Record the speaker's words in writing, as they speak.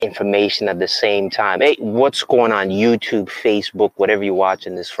information at the same time. Hey, what's going on YouTube, Facebook, whatever you're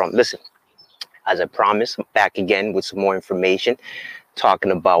watching this from? Listen, as I promised, I'm back again with some more information,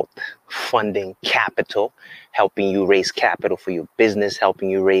 talking about funding capital, helping you raise capital for your business,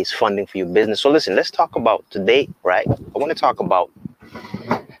 helping you raise funding for your business. So listen, let's talk about today, right? I want to talk about,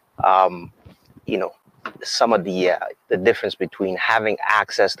 you know, some of the difference between having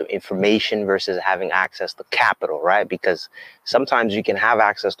access to information versus having access to capital, right? Because sometimes you can have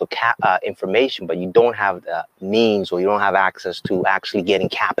access to information, but you don't have the means, or you don't have access to actually getting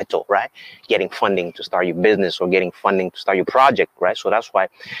capital, right? Getting funding to start your business, or getting funding to start your project, right? So that's why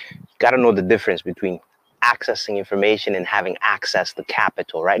you got to know the difference between accessing information and having access to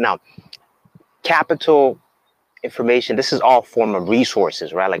capital. Right now, capital, information, this is all form of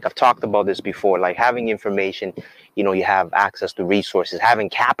resources, right? Like I've talked about this before. Like having information, you have access to resources.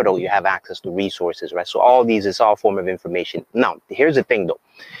 Having capital, you have access to resources, right? So all these is all form of information. Now, here's the thing though,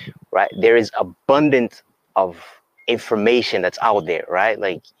 right? There is abundance of information that's out there, right?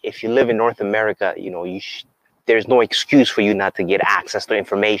 Like if you live in North America, there's no excuse for you not to get access to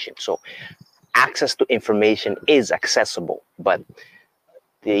information. So access to information is accessible, but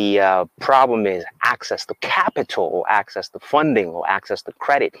the problem is access to capital, or access to funding, or access to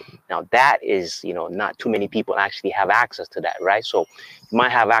credit. Now that is, not too many people actually have access to that, right? So you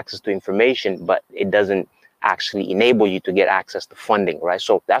might have access to information, but it doesn't actually enable you to get access to funding, right?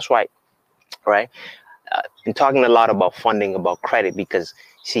 So that's why, right? I'm talking a lot about funding, about credit, because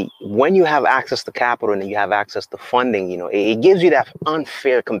see, when you have access to capital and you have access to funding, it gives you that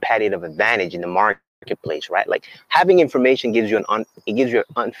unfair competitive advantage in the marketplace, right? Like having information gives you it gives you an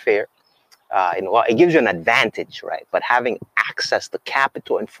unfair, it gives you an advantage, right? But having access to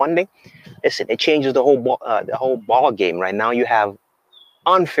capital and funding, listen, it changes the whole ball game. Right now, you have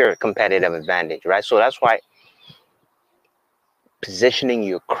unfair competitive advantage, right? So that's why positioning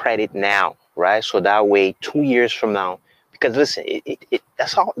your credit now, right? So that way, 2 years from now, because listen,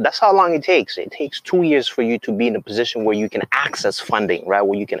 that's how long it takes. It takes 2 years for you to be in a position where you can access funding, right?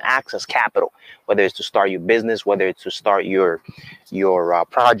 Where you can access capital, whether it's to start your business, whether it's to start your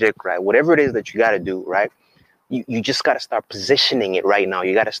project, right? Whatever it is that you got to do, right? You just got to start positioning it right now.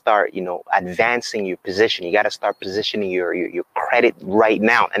 You got to start, advancing your position. You got to start positioning your credit right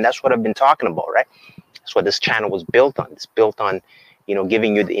now. And that's what I've been talking about, right? That's what this channel was built on. It's built on,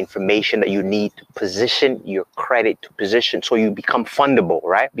 giving you the information that you need to position your credit to position so you become fundable,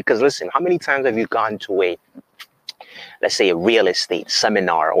 right? Because listen, how many times have you gone to let's say a real estate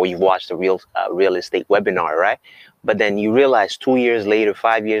seminar, or you've watched a real estate webinar, right? But then you realize 2 years later,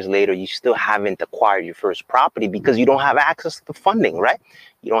 5 years later, you still haven't acquired your first property because you don't have access to funding, right?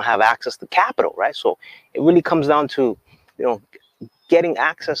 You don't have access to capital, right? So it really comes down to, getting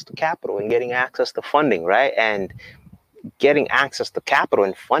access to capital and getting access to funding, right? And getting access to capital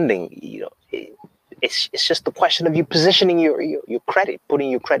and funding, it's just the question of you positioning your credit, putting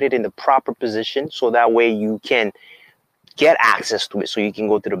your credit in the proper position, so that way you can get access to it, so you can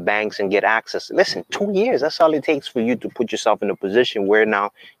go to the banks and get access. Listen, 2 years, that's all it takes for you to put yourself in a position where now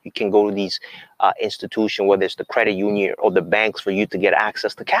you can go to these institutions, whether it's the credit union or the banks, for you to get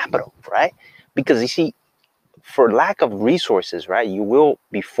access to capital, right? Because you see, for lack of resources, right, you will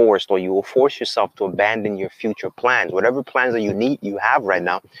be forced, or you will force yourself to abandon your future plans. Whatever plans that you have right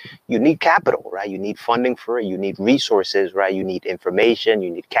now, you need capital, right? You need funding for it. You need resources, right? You need information,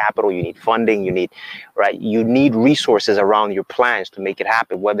 you need capital, you need funding, you need resources around your plans to make it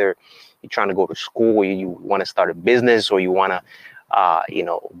happen. Whether you're trying to go to school, or you want to start a business, or you want to, I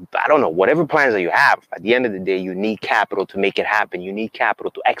don't know, whatever plans that you have, at the end of the day, you need capital to make it happen. You need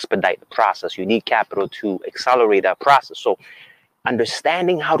capital to expedite the process. You need capital to accelerate that process. So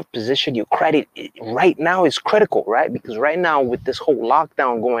understanding how to position your credit right now is critical, right? Because right now, with this whole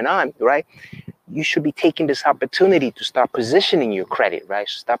lockdown going on, right, you should be taking this opportunity to start positioning your credit, right?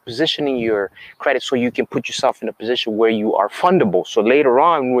 Start positioning your credit so you can put yourself in a position where you are fundable. So later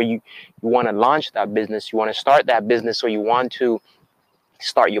on, where you want to launch that business, you want to start that business, or you want to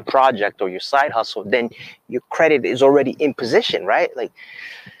start your project or your side hustle, then your credit is already in position, right? Like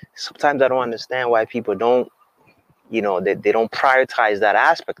sometimes I don't understand why people don't, they don't prioritize that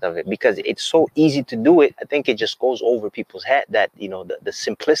aspect of it, because it's so easy to do it. I think it just goes over people's head that, the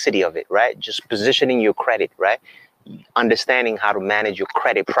simplicity of it, right? Just positioning your credit, right? Understanding how to manage your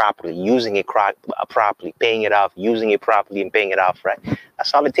credit properly, using it properly, paying it off, using it properly and paying it off, right?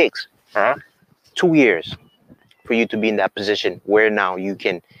 That's all it takes. 2 years for you to be in that position where now you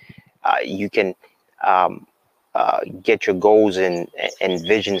can get your goals and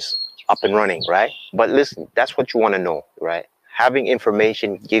visions up and running, right? But listen, that's what you want to know, right? Having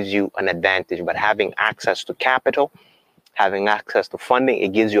information gives you an advantage, but having access to capital Having access to funding,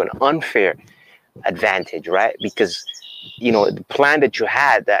 it gives you an unfair advantage, right? Because the plan that you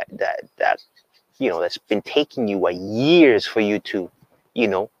had that that's been taking you years for you to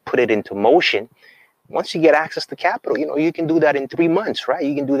put it into motion. Once you get access to capital, you can do that in 3 months, right?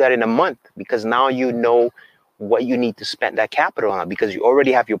 You can do that in a month, because now you know what you need to spend that capital on, because you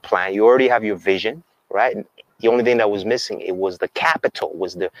already have your plan, you already have your vision, right? The only thing that was missing, it was the capital,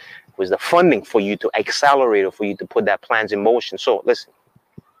 was the funding for you to accelerate, or for you to put that plans in motion. So listen,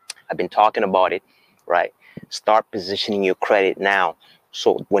 I've been talking about it, right? Start positioning your credit now.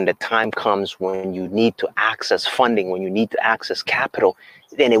 So when the time comes when you need to access funding, when you need to access capital,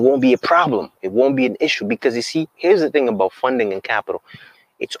 then it won't be a problem. It won't be an issue, because you see, here's the thing about funding and capital.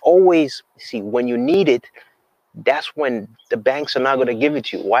 It's always, see, when you need it, that's when the banks are not going to give it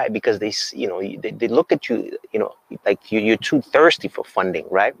to you. Why? Because they look at you, like you're too thirsty for funding,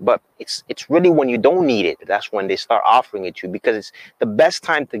 right? But it's really when you don't need it, that's when they start offering it to you, because it's the best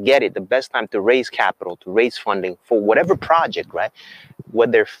time to get it, the best time to raise capital, to raise funding for whatever project, right?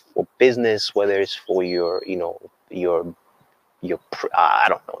 Whether for business, whether it's for your I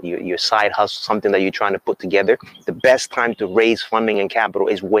don't know, your side hustle, something that you're trying to put together. The best time to raise funding and capital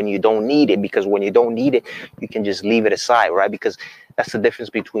is when you don't need it, because when you don't need it, you can just leave it aside, right? Because that's the difference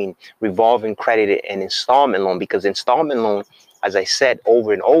between revolving credit and installment loan. Because installment loan, as I said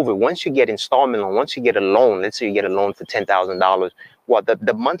over and over, once you get installment loan, once you get a loan, let's say you get a loan for $10,000, well,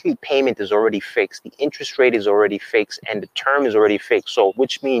 the monthly payment is already fixed, the interest rate is already fixed, and the term is already fixed. So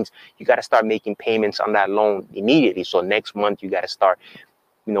which means you got to start making payments on that loan immediately. So next month you got to start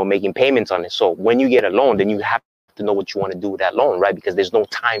making payments on it. So when you get a loan, then you have to know what you want to do with that loan, right? Because there's no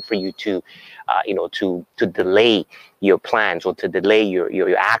time for you to to delay your plans, or to delay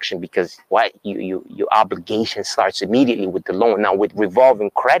your action, because your obligation starts immediately with the loan. Now with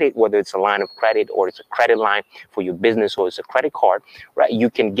revolving credit, whether it's a line of credit, or it's a credit line for your business, or it's a credit card, right? You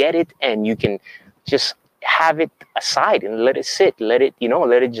can get it, and you can just have it aside and let it sit, let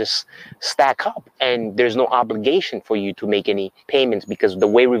it just stack up, and there's no obligation for you to make any payments, because the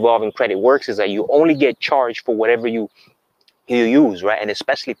way revolving credit works is that you only get charged for whatever you use, right? And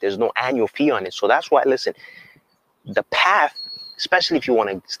especially if there's no annual fee on it. So that's why, listen, the path, especially if you want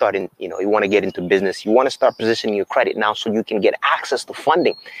to start you want to get into business, you want to start positioning your credit now so you can get access to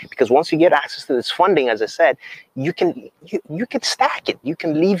funding. Because once you get access to this funding, as I said, you can stack it, you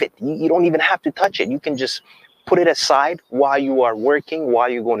can leave it, you don't even have to touch it. You can just put it aside while you are working, while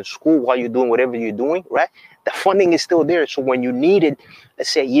you're going to school, while you're doing whatever you're doing, right? The funding is still there. So when you need it, let's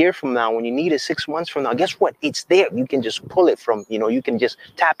say a year from now, when you need it 6 months from now, guess what? It's there. You can just pull it from, you can just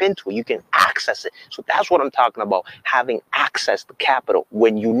tap into it. You can access it. So that's what I'm talking about, having access to capital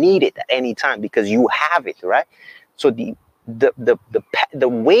when you need it at any time, because you have it, right? So the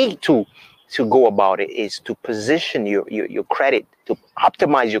way to go about it is to position your credit, to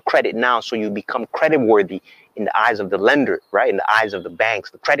optimize your credit now, so you become credit worthy in the eyes of the lender, right? In the eyes of the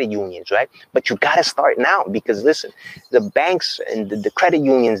banks, the credit unions, right? But you got to start now, because listen, the banks and the credit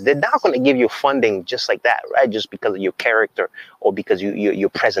unions, they're not going to give you funding just like that, right? Just because of your character, or because your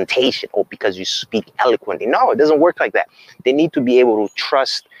presentation, or because you speak eloquently. No, it doesn't work like that. They need to be able to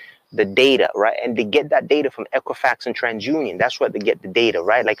trust the data, right? And they get that data from Equifax and TransUnion. That's where they get the data,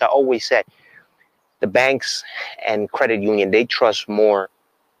 right? Like I always said, the banks and credit union, they trust more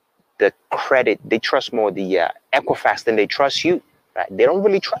the Equifax than they trust you, right? They don't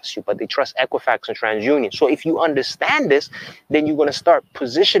really trust you, but they trust Equifax and TransUnion. So if you understand this, then you're going to start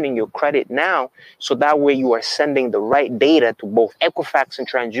positioning your credit now, so that way you are sending the right data to both Equifax and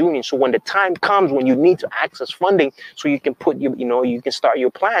TransUnion. So when the time comes when you need to access funding, so you can put you can start your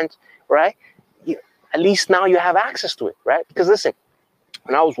plans, right? At least now you have access to it, right? Because listen,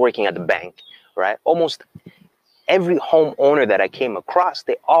 when I was working at the bank, right, almost every homeowner that I came across,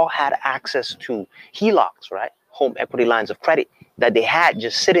 they all had access to HELOCs, right? Home equity lines of credit that they had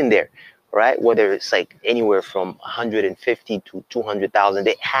just sitting there, right? Whether it's like anywhere from 150 to 200,000,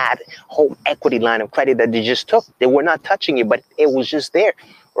 they had home equity line of credit that they just took. They were not touching it, but it was just there,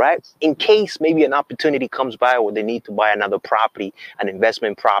 right? In case maybe an opportunity comes by, or they need to buy another property, an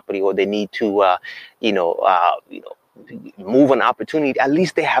investment property, or they need to, move an opportunity, at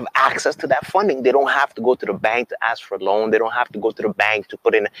least they have access to that funding. They don't have to go to the bank to ask for a loan. They don't have to go to the bank to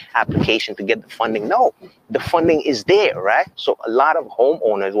put in an application to get the funding. No, the funding is there, right? So a lot of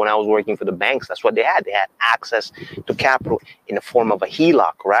homeowners, when I was working for the banks, that's what they had. They had access to capital in the form of a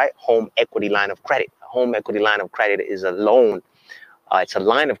HELOC, right? Home equity line of credit. A home equity line of credit is a loan. It's a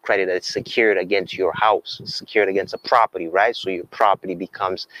line of credit that's secured against your house, secured against a property, right? So your property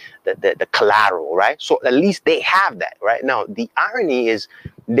becomes the collateral, right? So at least they have that, right? Now, the irony is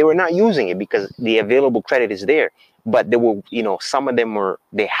they were not using it because the available credit is there. but they will, some of them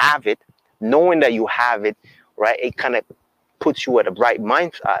they have it. Knowing that you have it, right, it kind of puts you at a right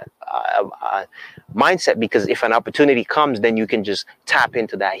mindset, because if an opportunity comes, then you can just tap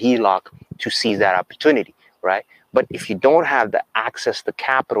into that HELOC to seize that opportunity, right? But if you don't have the access to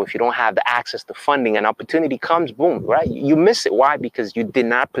capital, if you don't have the access to funding, an opportunity comes, boom, right? You miss it. Why? Because you did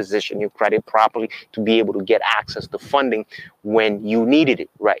not position your credit properly to be able to get access to funding when you needed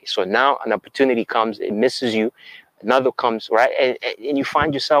it, right? So now an opportunity comes, it misses you, another comes, right? And you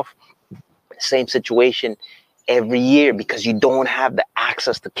find yourself same situation every year, because you don't have the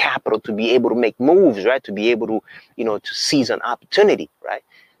access to capital to be able to make moves, right? To be able to, to seize an opportunity, right?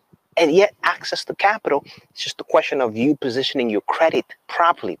 And yet access to capital, it's just a question of you positioning your credit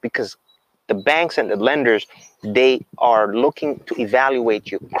properly, because the banks and the lenders, they are looking to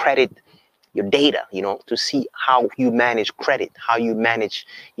evaluate your credit, your data, to see how you manage credit, how you manage,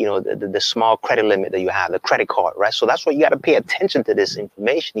 the small credit limit that you have, the credit card, right? So that's why you got to pay attention to this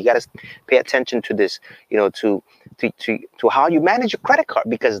information. You got to pay attention to this, to how you manage your credit card,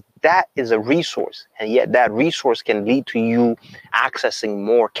 because that is a resource, and yet that resource can lead to you accessing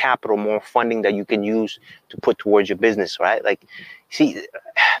more capital, more funding that you can use to put towards your business, right? Like, see,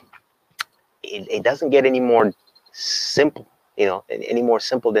 it doesn't get any more simple. Any more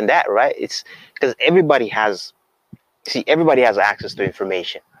simple than that, right? It's because everybody has access to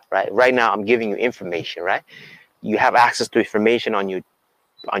information, right? Right now, I'm giving you information, right? You have access to information on your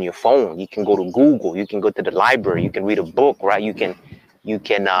phone. You can go to Google. You can go to the library. You can read a book, right? You can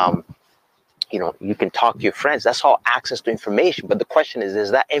talk to your friends. That's all access to information. But the question is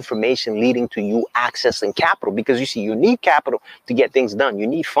that information leading to you accessing capital? Because you see, you need capital to get things done. You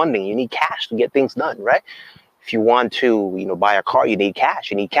need funding. You need cash to get things done, right? If you want to, buy a car, you need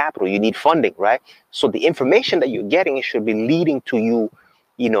cash, you need capital, you need funding, right? So the information that you're getting, it should be leading to you,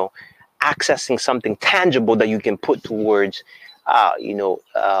 accessing something tangible that you can put towards,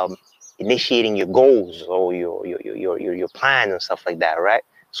 initiating your goals or your plans and stuff like that, right?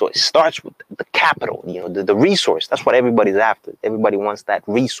 So it starts with the capital, the resource. That's what everybody's after. Everybody wants that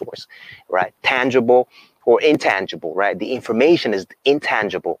resource, right? Tangible or intangible, right? The information is the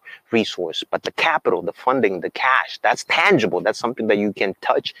intangible resource, but the capital, the funding, the cash, that's tangible. That's something that you can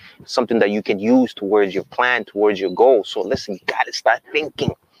touch, something that you can use towards your plan, towards your goal. So listen, you got to start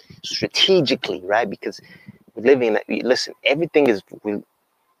thinking strategically, right? Because we're living, everything is,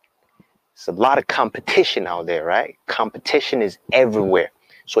 it's a lot of competition out there, right? Competition is everywhere.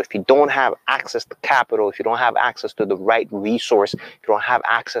 So if you don't have access to capital, if you don't have access to the right resource, if you don't have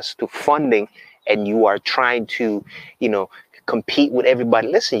access to funding, and you are trying to, compete with everybody,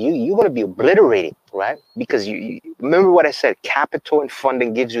 listen, you're going to be obliterated, right? Because you remember what I said, capital and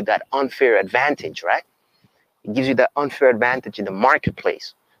funding gives you that unfair advantage, right? It gives you that unfair advantage in the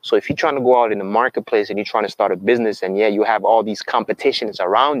marketplace. So if you're trying to go out in the marketplace and you're trying to start a business, and you have all these competitions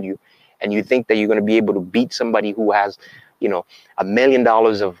around you, and you think that you're going to be able to beat somebody who has, $1 million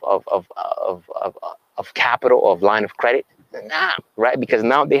of capital, of line of credit, nah, right? Because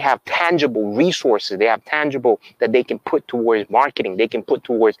now they have tangible resources. They have tangible that they can put towards marketing. They can put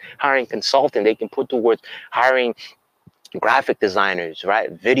towards hiring consultant. They can put towards hiring graphic designers,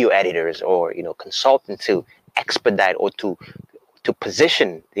 right? Video editors, or, consultant to expedite or to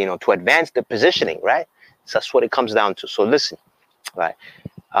position, to advance the positioning, right? So that's what it comes down to. So listen, right?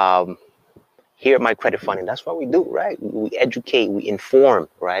 Here at My Credit Funding, that's what we do, right? We educate, we inform,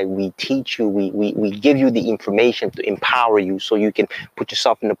 right? We teach you, we give you the information to empower you, so you can put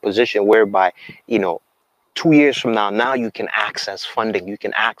yourself in a position whereby, 2 years from now you can access funding. You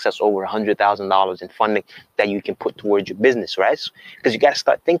can access over $100,000 in funding that you can put towards your business, right? Because you got to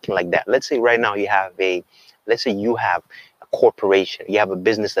start thinking like that. Let's say right now you have a corporation, you have a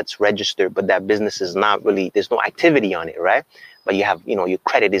business that's registered, but that business is not really, there's no activity on it, right? But you have, your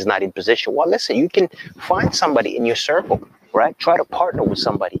credit is not in position. Well, listen, you can find somebody in your circle, right? Try to partner with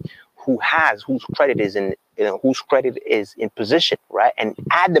somebody whose credit is in position, right? And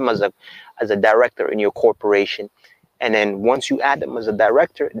add them as a director in your corporation. And then once you add them as a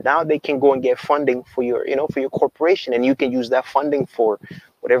director, now they can go and get funding for your corporation, and you can use that funding for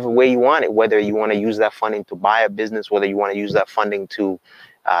whatever way you want it. Whether you want to use that funding to buy a business, whether you want to use that funding to,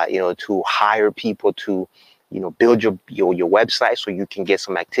 to hire people to, build your website so you can get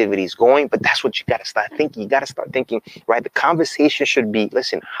some activities going. But that's what you got to start thinking. You got to start thinking, right? The conversation should be,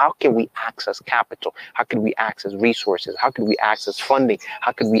 listen, how can we access capital? How can we access resources? How can we access funding?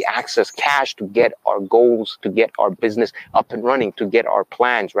 How can we access cash to get our goals, to get our business up and running, to get our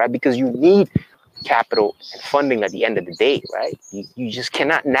plans, right? Because you need capital and funding at the end of the day, right? You just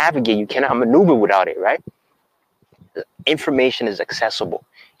cannot navigate. You cannot maneuver without it, right? The information is accessible.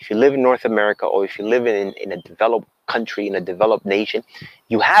 if you live in North America, or if you live in a developed country, in a developed nation,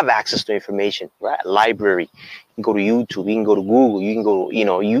 you have access to information, right? Library. You can go to YouTube, you can go to Google, you can go,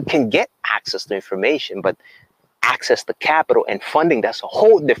 you can get access to information, but access to capital and funding, that's a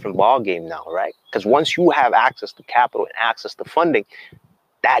whole different ballgame now, right? Because once you have access to capital and access to funding,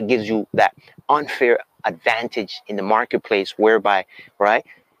 that gives you that unfair advantage in the marketplace, whereby, right,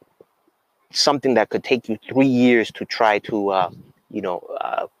 something that could take you 3 years to try to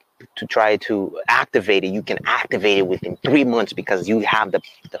activate it, you can activate it within 3 months, because you have the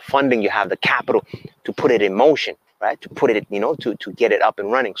funding, you have the capital to put it in motion, right? To put it, to get it up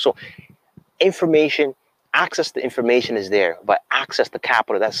and running. So information, access to information is there, but access to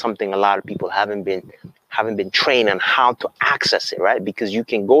capital, that's something a lot of people haven't been trained on how to access it, right? Because you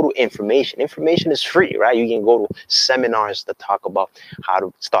can go to information is free, right? You can go to seminars that talk about how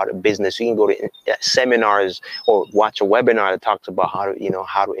to start a business. You can go to seminars or watch a webinar that talks about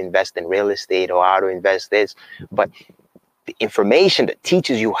how to invest in real estate, or how to invest this. But the information that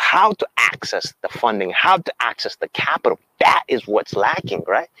teaches you how to access the funding, how to access the capital, that is what's lacking,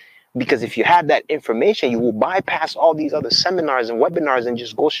 right? Because if you have that information, you will bypass all these other seminars and webinars and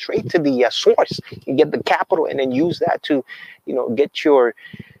just go straight to the source and get the capital, and then use that to, get your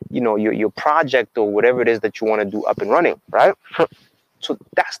project or whatever it is that you want to do up and running, right? So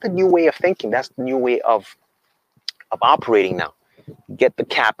that's the new way of thinking. That's the new way of operating now. Get the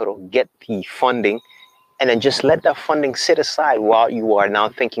capital, get the funding, and then just let that funding sit aside while you are now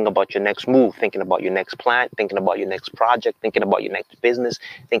thinking about your next move, thinking about your next plan, thinking about your next project, thinking about your next business,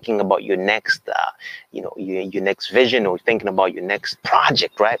 thinking about your next, your next vision, or thinking about your next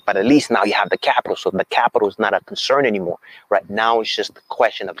project, right? But at least now you have the capital. So the capital is not a concern anymore, right? Now it's just a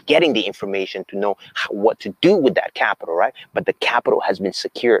question of getting the information to know what to do with that capital, right? But the capital has been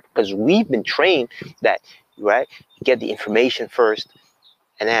secured, because we've been trained that, right, get the information first,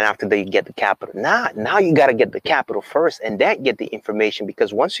 and then after that, you get the capital. Now you got to get the capital first, and then get the information,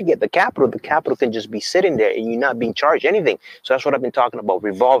 because once you get the capital can just be sitting there and you're not being charged anything. So that's what I've been talking about,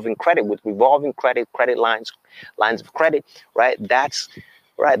 revolving credit. With revolving credit lines of credit, right? That's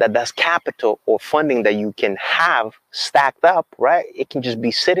right. That's capital or funding that you can have stacked up, right? It can just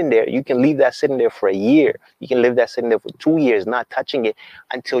be sitting there. You can leave that sitting there for a year. You can leave that sitting there for 2 years, not touching it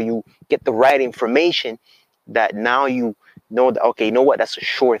until you get the right information, that now you know that, okay, you know what, that's a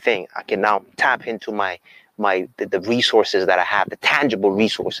sure thing. I can now tap into the resources that I have, the tangible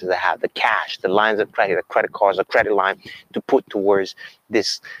resources I have, the cash, the lines of credit, the credit cards, a credit line, to put towards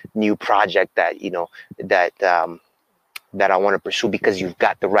this new project that that I want to pursue, because you've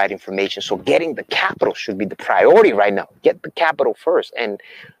got the right information. So getting the capital should be the priority right now. Get the capital first. And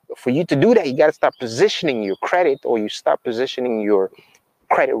for you to do that, you got to start positioning your credit, or you start positioning your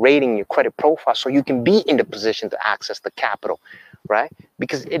credit rating, your credit profile, so you can be in the position to access the capital, right?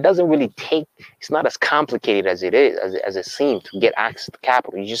 Because it doesn't really take, it's not as complicated as it is, as it seems, to get access to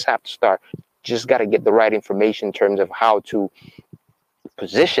capital. You just have to start, just got to get the right information in terms of how to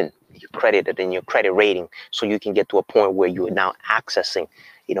position your credit and your credit rating, so you can get to a point where you are now accessing,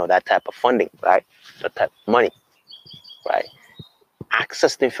 that type of funding, right? That type of money, right?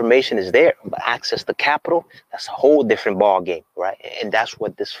 Access to information is there, but access to capital, that's a whole different ball game, right? And that's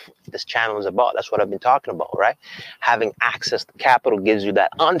what this channel is about. That's what I've been talking about, right? Having access to capital gives you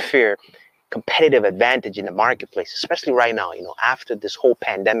that unfair competitive advantage in the marketplace, especially right now. After this whole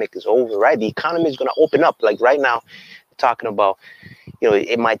pandemic is over, right? The economy is going to open up. Like right now, talking about,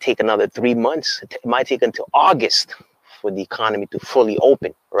 it might take another 3 months. It might take until August for the economy to fully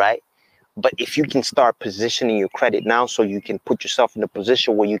open, right? But if you can start positioning your credit now, so you can put yourself in a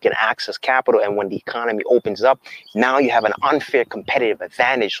position where you can access capital, and when the economy opens up, now you have an unfair competitive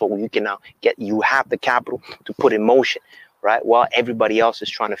advantage. So you have the capital to put in motion, right? While everybody else is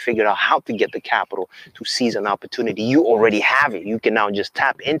trying to figure out how to get the capital to seize an opportunity, you already have it. You can now just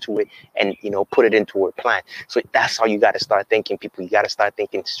tap into it and, put it into a plan. So that's how you got to start thinking, people. You got to start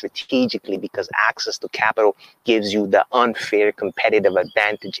thinking strategically, because access to capital gives you the unfair competitive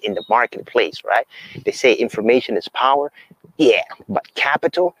advantage in the marketplace, right? They say information is power. Yeah, but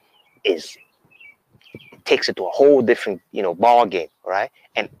capital takes it to a whole different, ball game, right?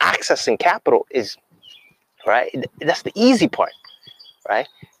 And accessing capital is, right? That's the easy part, right?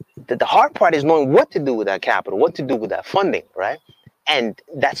 The hard part is knowing what to do with that capital, what to do with that funding, right? And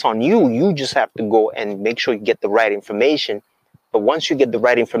that's on you. You just have to go and make sure you get the right information. But once you get the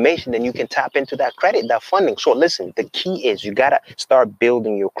right information, then you can tap into that credit, that funding. So listen, the key is you got to start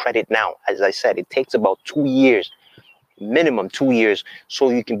building your credit now. As I said, it takes about 2 years, minimum 2 years, so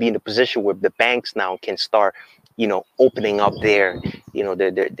you can be in a position where the banks now can start, opening up their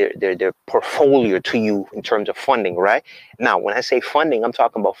portfolio to you in terms of funding, right? Now, when I say funding, I'm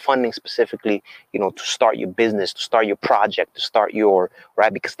talking about funding specifically, to start your business, to start your project, to start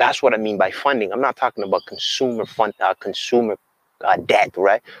right? Because that's what I mean by funding. I'm not talking about consumer debt,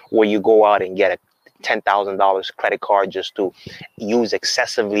 right? Where you go out and get a $10,000 credit card just to use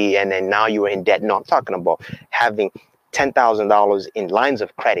excessively, and then now you're in debt. No, I'm talking about having $10,000 in lines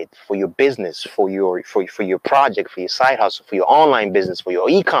of credit for your business, for your project, for your side hustle, for your online business, for your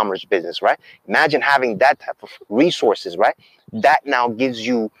e-commerce business, right? Imagine having that type of resources, right? That now gives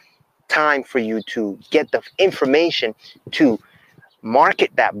you time for you to get the information to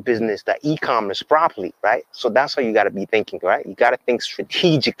market that business, that e-commerce properly, right? So that's how you got to be thinking, right? You got to think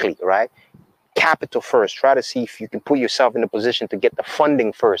strategically, right? Capital first. Try to see if you can put yourself in a position to get the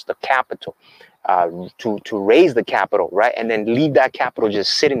funding first, the capital, to raise the capital, right? And then leave that capital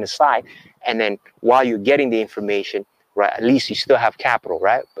just sitting aside. And then while you're getting the information, right, at least you still have capital,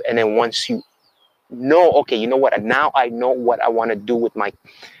 right? And then once you know, okay, you know what? Now I know what I want to do with my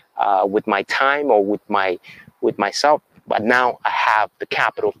time or with myself. But now I have the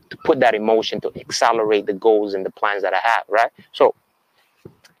capital to put that in motion to accelerate the goals and the plans that I have, right? So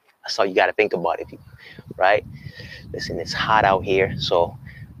that's how you got to think about it, right? Listen, it's hot out here, so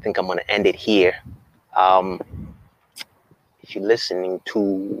I think I'm going to end it here. If you're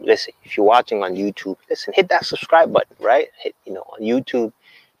if you're watching on YouTube, listen, hit that subscribe button, right? Hit, on YouTube,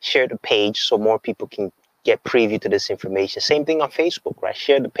 share the page so more people can get preview to this information. Same thing on Facebook, right?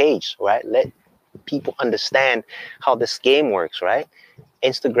 Share the page, right? Let people understand how this game works, right?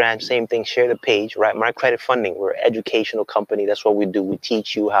 Instagram, same thing, share the page, right? My Credit Funding, we're an educational company. That's what we do. We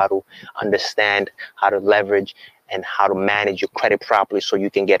teach you how to understand, how to leverage, and how to manage your credit properly so you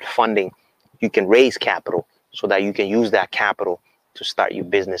can get funding. You can raise capital so that you can use that capital to start your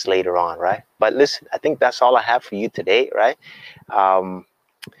business later on, right? But listen, I think that's all I have for you today, right?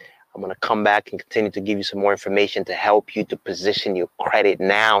 I'm going to come back and continue to give you some more information to help you to position your credit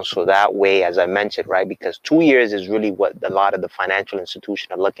now. So that way, as I mentioned, right, because 2 years is really what a lot of the financial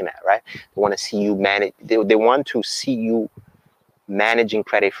institutions are looking at, right? They want to see you manage. They want to see you managing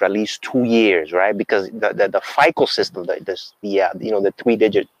credit for at least 2 years, right? Because the FICO system, the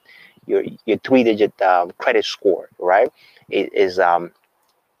 3-digit, your 3-digit credit score, right, is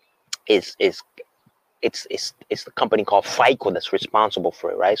it's the company called FICO that's responsible for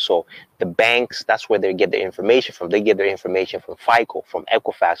it, right? So the banks, that's where they get their information from. They get their information from FICO, from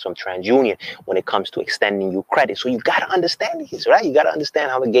Equifax, from TransUnion when it comes to extending you credit. So you got to understand these, right? You got to understand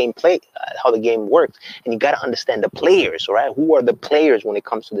how the game works, and you got to understand the players, right? Who are the players when it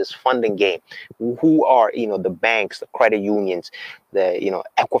comes to this funding game? Who are the banks, the credit unions, the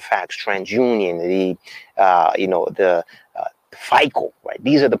Equifax, TransUnion, the FICO, right?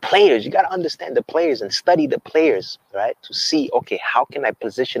 These are the players. You got to understand the players and study the players, right? To see, okay, how can I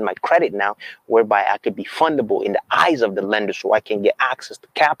position my credit now whereby I could be fundable in the eyes of the lender so I can get access to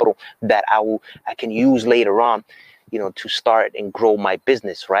capital that I can use later on, to start and grow my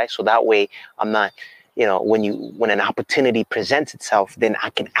business, right? So that way I'm not, when an opportunity presents itself, then I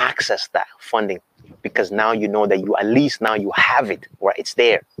can access that funding because now you know that at least now you have it, right? It's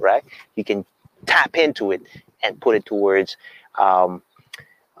there, right? You can tap into it and put it towards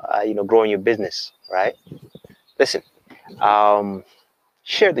growing your business, right? Listen,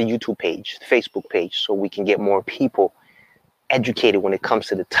 share the YouTube page, the Facebook page, so we can get more people educated when it comes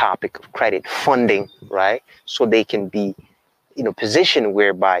to the topic of credit funding, right? So they can be, positioned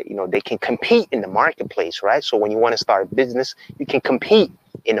whereby, they can compete in the marketplace, right? So when you want to start a business, you can compete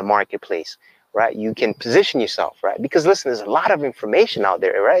in the marketplace, right? You can position yourself, right? Because listen, there's a lot of information out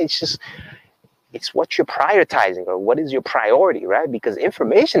there, right? It's what you're prioritizing or what is your priority, right? Because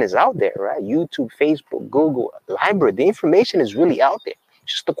information is out there, right? YouTube, Facebook, Google, library, the information is really out there.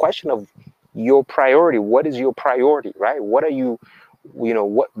 It's just a question of your priority. What is your priority, right? What are you,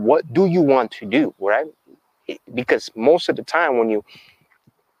 what do you want to do, right? Because most of the time when you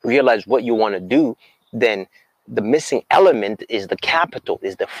realize what you want to do, then the missing element is the capital,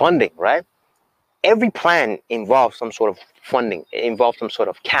 is the funding, right? Every plan involves some sort of funding. It involves some sort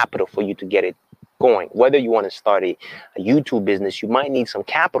of capital for you to get it going. Whether you want to start a YouTube business, you might need some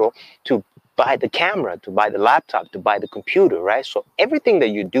capital to buy the camera, to buy the laptop, to buy the computer, right? So everything that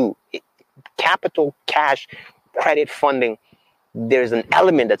you do, capital, cash, credit funding, there's an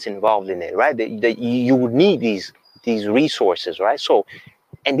element that's involved in it, right? That you would need these resources, right? So,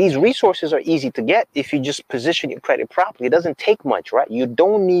 and these resources are easy to get if you just position your credit properly. It doesn't take much, right? You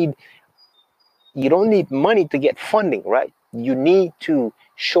don't need money to get funding, right? You need to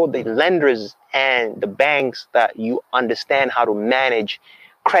show the lenders and the banks that you understand how to manage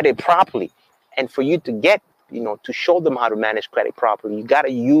credit properly. And for you to get to show them how to manage credit properly, you got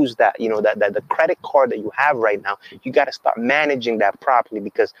to use that, that the credit card that you have right now, you got to start managing that properly,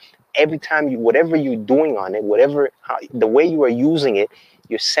 because every time whatever you're doing on it, the way you are using it,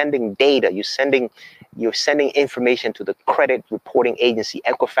 you're sending data, you're sending information to the credit reporting agency,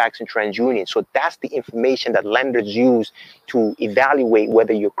 Equifax and TransUnion. So that's the information that lenders use to evaluate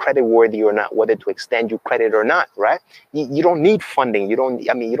whether you're credit worthy or not, whether to extend your credit or not, right? You don't need funding. You don't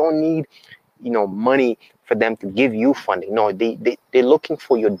need, money for them to give you funding. No, they're looking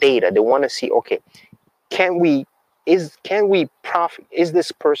for your data. They want to see, okay, is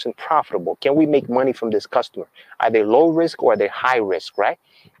this person profitable? Can we make money from this customer? Are they low risk or are they high risk, right?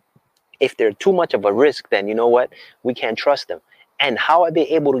 If they're too much of a risk, then you know what? We can't trust them. And how are they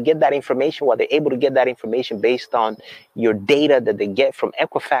able to get that information? Well, they're able to get that information based on your data that they get from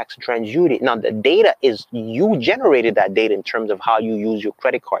Equifax and TransUnion. Now, the data is, you generated that data in terms of how you use your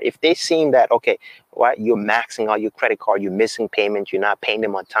credit card. If they're seeing that, okay, right, you're maxing out your credit card, you're missing payments, you're not paying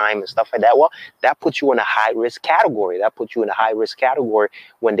them on time and stuff like that, well, that puts you in a high-risk category. That puts you in a high-risk category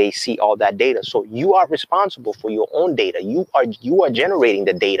when they see all that data. So you are responsible for your own data. You are generating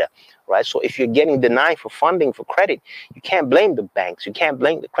the data, right? So if you're getting denied for funding for credit, you can't blame the banks. You can't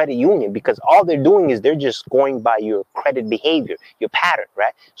blame the credit union, because all they're doing is they're just going by your credit behavior, your pattern,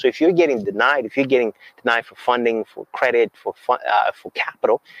 right? So if you're getting denied, for funding, for credit, for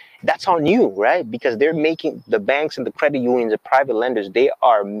capital, that's on you, right? Because they're making, the banks and the credit unions, the private lenders, they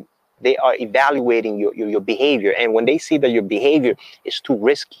are evaluating your behavior. And when they see that your behavior is too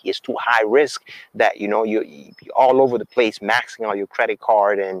risky, it's too high risk, that you're all over the place, maxing out your credit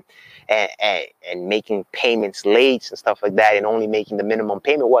card and making payments late and stuff like that, and only making the minimum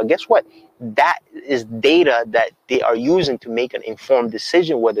payment, well, guess what? That is data that they are using to make an informed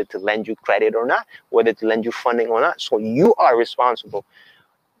decision whether to lend you credit or not, whether to lend you funding or not. So you are responsible.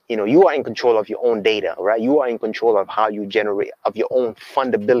 You are in control of your own data, right? You are in control of how you generate, of your own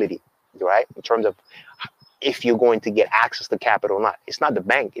fundability, right? In terms of if you're going to get access to capital or not. It's not the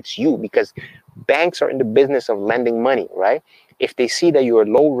bank, it's you, because banks are in the business of lending money, right? If they see that you're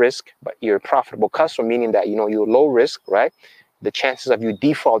low risk, but you're a profitable customer, meaning that, you're low risk, right? The chances of you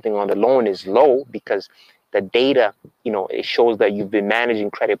defaulting on the loan is low, because the data, it shows that you've been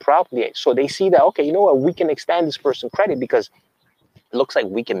managing credit properly. So they see that, okay, you know what, we can extend this person credit because it looks like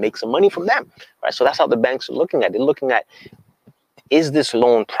we can make some money from them, right? So that's how the banks are looking at it. They're looking at, is this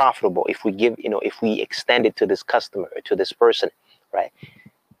loan profitable if we if we extend it to this customer or to this person, right?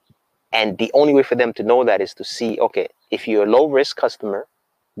 And the only way for them to know that is to see, okay, if you're a low risk customer,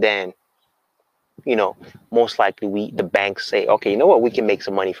 then most likely the banks say, okay, you know what, we can make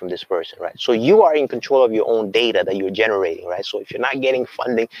some money from this person, right? So you are in control of your own data that you're generating, right? So if you're not getting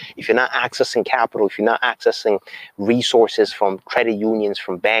funding, if you're not accessing capital, if you're not accessing resources from credit unions,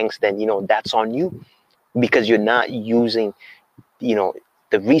 from banks, then that's on you, because you're not using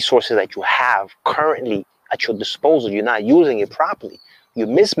the resources that you have currently at your disposal. You're not using it properly. You're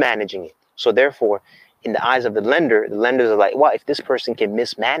mismanaging it. So therefore, in the eyes of the lenders are like, well, if this person can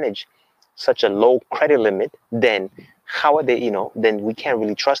mismanage such a low credit limit, then how are they, then we can't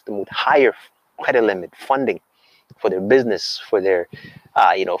really trust them with higher credit limit funding for their business, for their,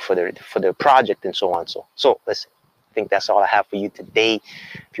 for their project and so on. So listen, I think that's all I have for you today.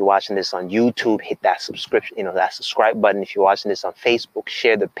 If you're watching this on YouTube, hit that subscription, that subscribe button. If you're watching this on Facebook,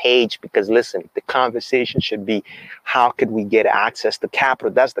 share the page, because listen, the conversation should be, how could we get access to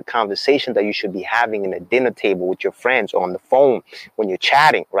capital? That's the conversation that you should be having in a dinner table with your friends or on the phone when you're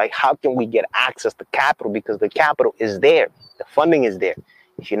chatting, right? How can we get access to capital? Because the capital is there. The funding is there.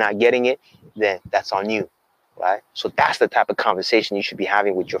 If you're not getting it, then that's on you. Right? So that's the type of conversation you should be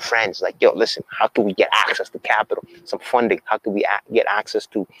having with your friends. Like, yo, listen, how can we get access to capital, some funding? How can we get access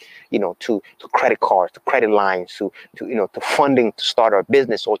to, to credit cards, to credit lines, to funding to start our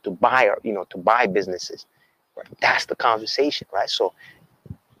business, or to buy to buy businesses? Right? That's the conversation, right? So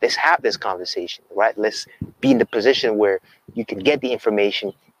let's have this conversation, right? Let's be in the position where you can get the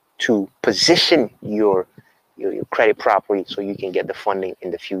information to position your credit properly, so you can get the funding in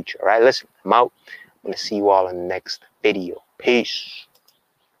the future. All right, listen, I'm out. I'm going to see you all in the next video. Peace.